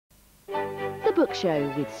book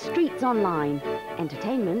show with Streets Online.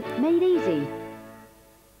 Entertainment made easy.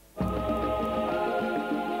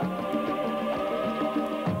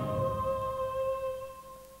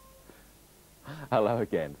 Hello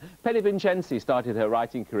again. Penny Vincenzi started her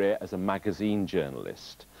writing career as a magazine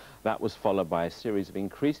journalist. That was followed by a series of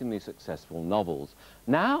increasingly successful novels.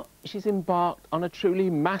 Now she's embarked on a truly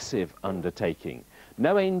massive undertaking.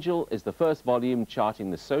 No Angel is the first volume charting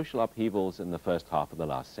the social upheavals in the first half of the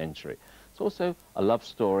last century. It's also a love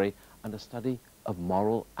story and a study of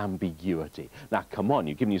moral ambiguity. Now, come on,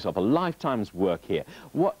 you've given yourself a lifetime's work here.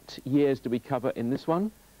 What years do we cover in this one?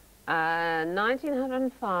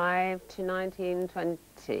 1905 to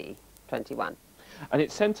 1921. And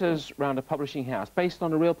it centres around a publishing house, based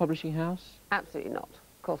on a real publishing house? Absolutely not,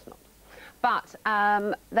 of course not. But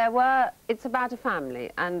it's about a family,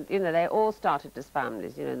 and, you know, they all started as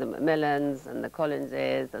families, you know, the Macmillans and the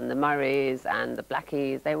Collinses and the Murrays and the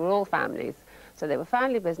Blackies, they were all families. So they were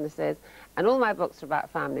family businesses, and all my books are about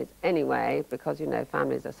families anyway, because, you know,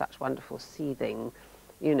 families are such wonderful, seething,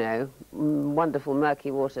 you know, wonderful murky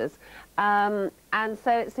waters. And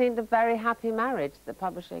so it seemed a very happy marriage, the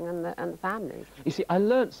publishing and the families. You see, I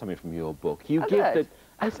learnt something from your book. You give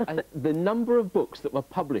the number of books that were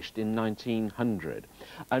published in 1900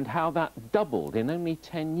 and how that doubled in only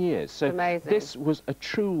 10 years. So amazing. This was a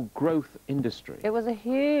true growth industry. It was a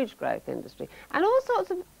huge growth industry. And all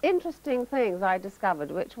sorts of interesting things I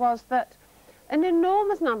discovered, which was that an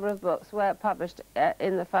enormous number of books were published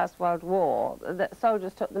in the First World War, that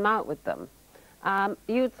soldiers took them out with them.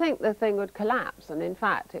 You'd think the thing would collapse, and in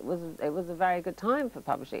fact it was a very good time for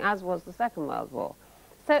publishing, as was the Second World War.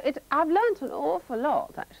 So I've learnt an awful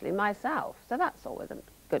lot, actually, myself, so that's always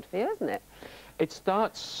good for you, isn't it? It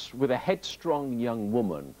starts with a headstrong young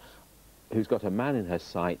woman who's got a man in her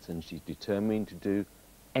sights, and she's determined to do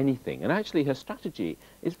anything, and actually her strategy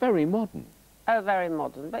is very modern. Oh, very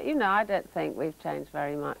modern, but, you know, I don't think we've changed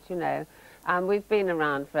very much, you know. We've been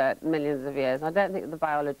around for millions of years. I don't think the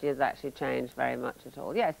biology has actually changed very much at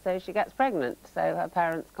all. Yes, so she gets pregnant, so her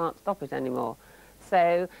parents can't stop it anymore.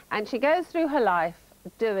 So, and she goes through her life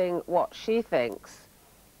doing what she thinks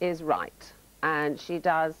is right. And she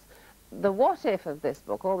does the what if of this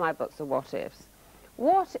book. All my books are what ifs.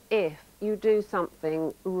 What if you do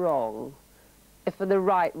something wrong, if for the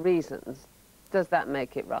right reasons? Does that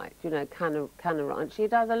make it right? You know, kind of right. And she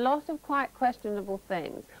does a lot of quite questionable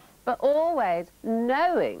things, but always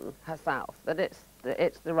knowing herself that it's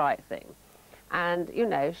the right thing. And, you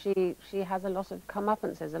know, she has a lot of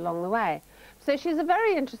comeuppances along the way. So she's a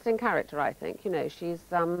very interesting character, I think. You know, she's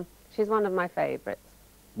one of my favourites.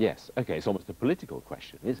 Yes. Okay. It's almost a political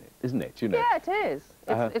question, isn't it? You know. Yeah, it is.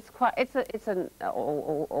 It's an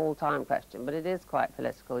all-time question, but it is quite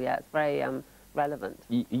political. Yeah, it's very relevant.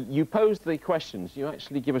 You pose the questions, you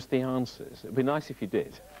actually give us the answers. It would be nice if you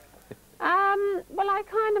did. Well, I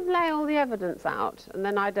kind of lay all the evidence out, and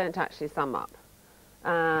then I don't actually sum up.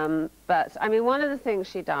 But, I mean, one of the things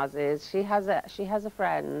she does is she has a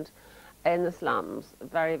friend in the slums, a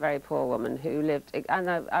very, very poor woman who lived, and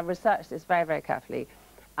I've researched this very, very carefully.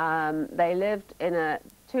 They lived in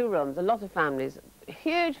 2 rooms, a lot of families,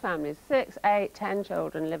 huge families, 6, 8, 10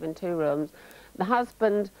 children live in 2 rooms. The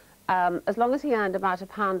husband, as long as he earned about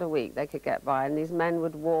 £1 a week, they could get by, and these men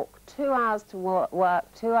would walk 2 hours to work,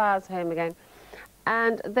 2 hours home again.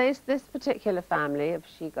 And this particular family,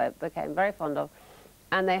 she became very fond of,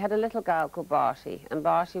 and they had a little girl called Barty, and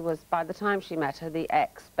Barty was, by the time she met her, the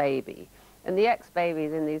ex-baby. And the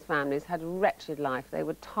ex-babies in these families had a wretched life. They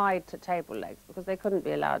were tied to table legs because they couldn't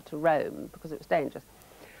be allowed to roam because it was dangerous.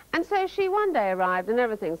 And so she one day arrived, and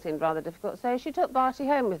everything seemed rather difficult, so she took Barty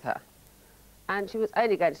home with her. And she was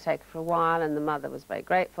only going to take her for a while, and the mother was very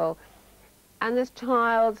grateful. And this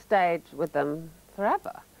child stayed with them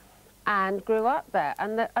forever and grew up there.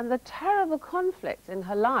 And the terrible conflict in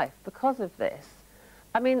her life because of this,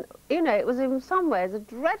 I mean, you know, it was in some ways a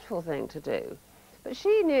dreadful thing to do. But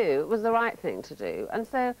she knew it was the right thing to do. And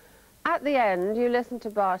so at the end, you listen to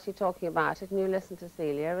Barty talking about it, and you listen to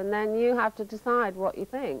Celia, and then you have to decide what you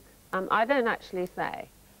think. I don't actually say.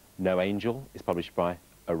 No Angel is published by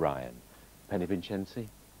Orion. Penny Vincenzi,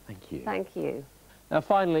 thank you. Thank you. Now,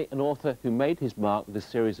 finally, an author who made his mark with a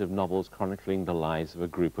series of novels chronicling the lives of a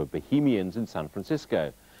group of bohemians in San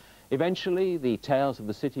Francisco. Eventually, the Tales of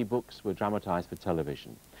the City books were dramatized for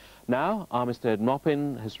television. Now, Armistead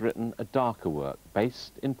Maupin has written a darker work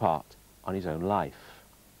based, in part, on his own life.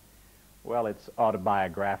 Well, it's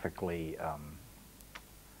autobiographically,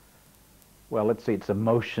 well, let's see, it's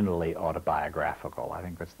emotionally autobiographical. I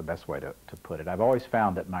think that's the best way to put it. I've always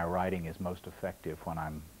found that my writing is most effective when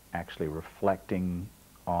I'm actually reflecting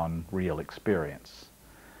on real experience.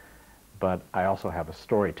 but I also have a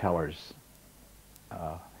storyteller's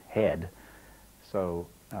head. So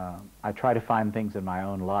I try to find things in my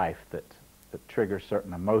own life that trigger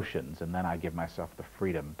certain emotions, and then I give myself the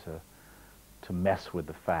freedom to mess with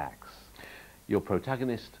the facts. Your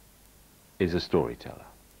protagonist is a storyteller.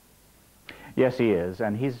 Yes, he is,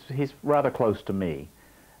 and he's rather close to me,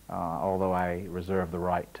 although I reserve the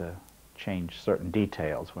right to change certain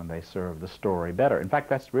details when they serve the story better. In fact,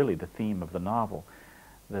 that's really the theme of the novel.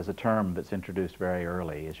 There's a term that's introduced very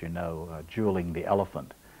early, as you know, jeweling the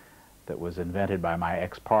elephant, that was invented by my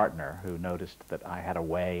ex-partner, who noticed that I had a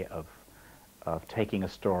way of taking a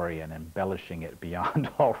story and embellishing it beyond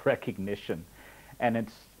all recognition. And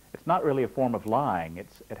it's not really a form of lying.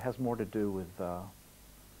 It has more to do with,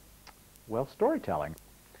 well, storytelling.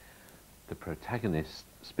 The protagonist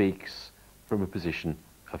speaks from a position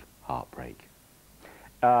of heartbreak.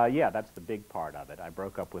 Yeah, that's the big part of it. I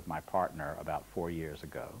broke up with my partner about 4 years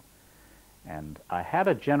ago, and I had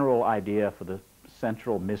a general idea for the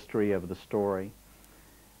central mystery of the story,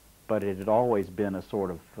 but it had always been a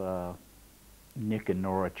sort of Nick and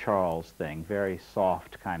Nora Charles thing, very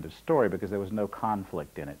soft kind of story, because there was no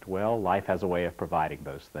conflict in it. Well, life has a way of providing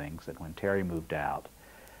those things, and when Terry moved out,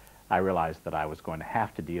 I realized that I was going to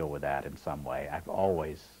have to deal with that in some way. I've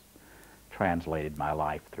always translated my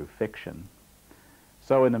life through fiction.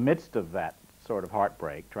 So in the midst of that sort of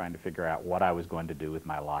heartbreak, trying to figure out what I was going to do with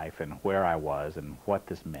my life and where I was and what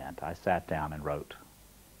this meant, I sat down and wrote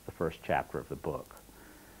the first chapter of the book.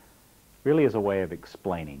 Really as a way of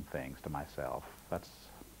explaining things to myself. That's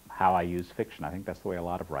how I use fiction. I think that's the way a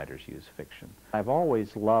lot of writers use fiction. I've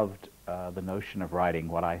always loved the notion of writing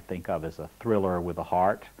what I think of as a thriller with a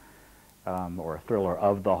heart, or a thriller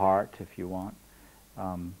of the heart, if you want.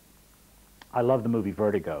 I loved the movie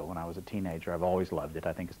Vertigo when I was a teenager. I've always loved it.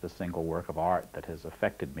 I think it's the single work of art that has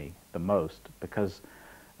affected me the most because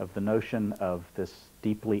of the notion of this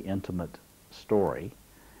deeply intimate story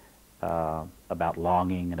about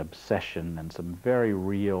longing and obsession and some very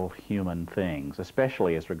real human things,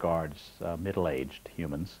 especially as regards middle-aged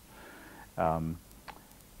humans, but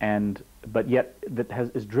yet that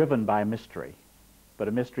is driven by mystery, but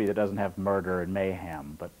a mystery that doesn't have murder and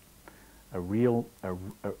mayhem, but a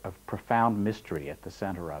profound mystery at the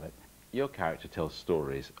center of it. Your character tells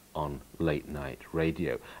stories on late-night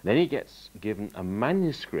radio. Then he gets given a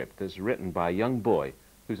manuscript that's written by a young boy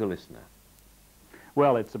who's a listener.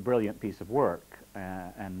 Well, it's a brilliant piece of work,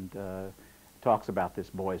 and talks about this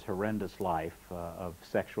boy's horrendous life of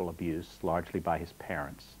sexual abuse, largely by his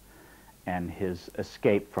parents, and his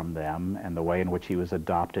escape from them, and the way in which he was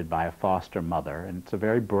adopted by a foster mother. And it's a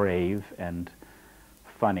very brave and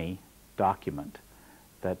funny document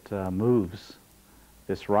that moves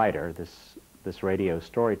this writer, this radio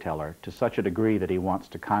storyteller, to such a degree that he wants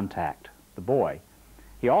to contact the boy.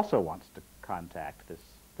 He also wants to contact this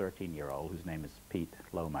 13-year-old, whose name is Pete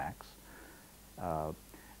Lomax,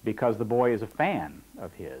 because the boy is a fan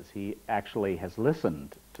of his. He actually has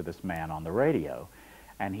listened to this man on the radio,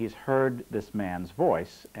 and he's heard this man's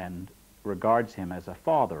voice and regards him as a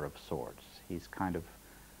father of sorts. He's kind of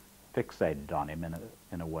fixated on him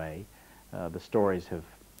in a way. The stories have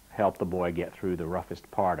helped the boy get through the roughest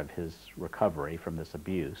part of his recovery from this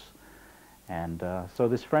abuse. And so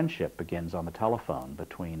this friendship begins on the telephone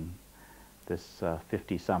between this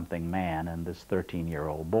 50-something man and this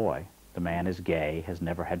 13-year-old boy. The man is gay, has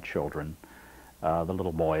never had children. The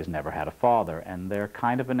little boy has never had a father, and they're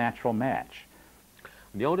kind of a natural match.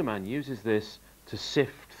 The older man uses this to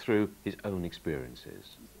sift through his own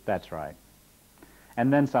experiences. That's right.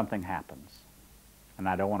 And then something happens. And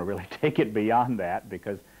I don't want to really take it beyond that,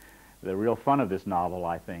 because the real fun of this novel,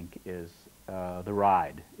 I think, is the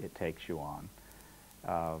ride it takes you on,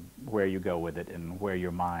 where you go with it and where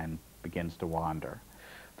your mind begins to wander.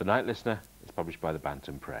 The Night Listener is published by the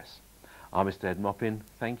Bantam Press. I'm Mr. Ed Moppin.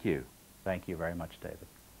 Thank you. Thank you very much, David.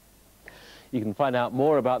 You can find out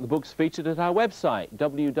more about the books featured at our website,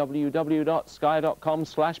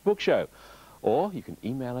 www.sky.com/bookshow, or you can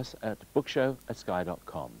email us at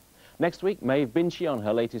bookshow@sky.com. Next week, Maeve Binchy on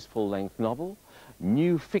her latest full-length novel,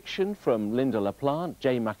 new fiction from Linda LaPlante,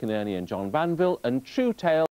 Jay McInerney and John Banville, and true tales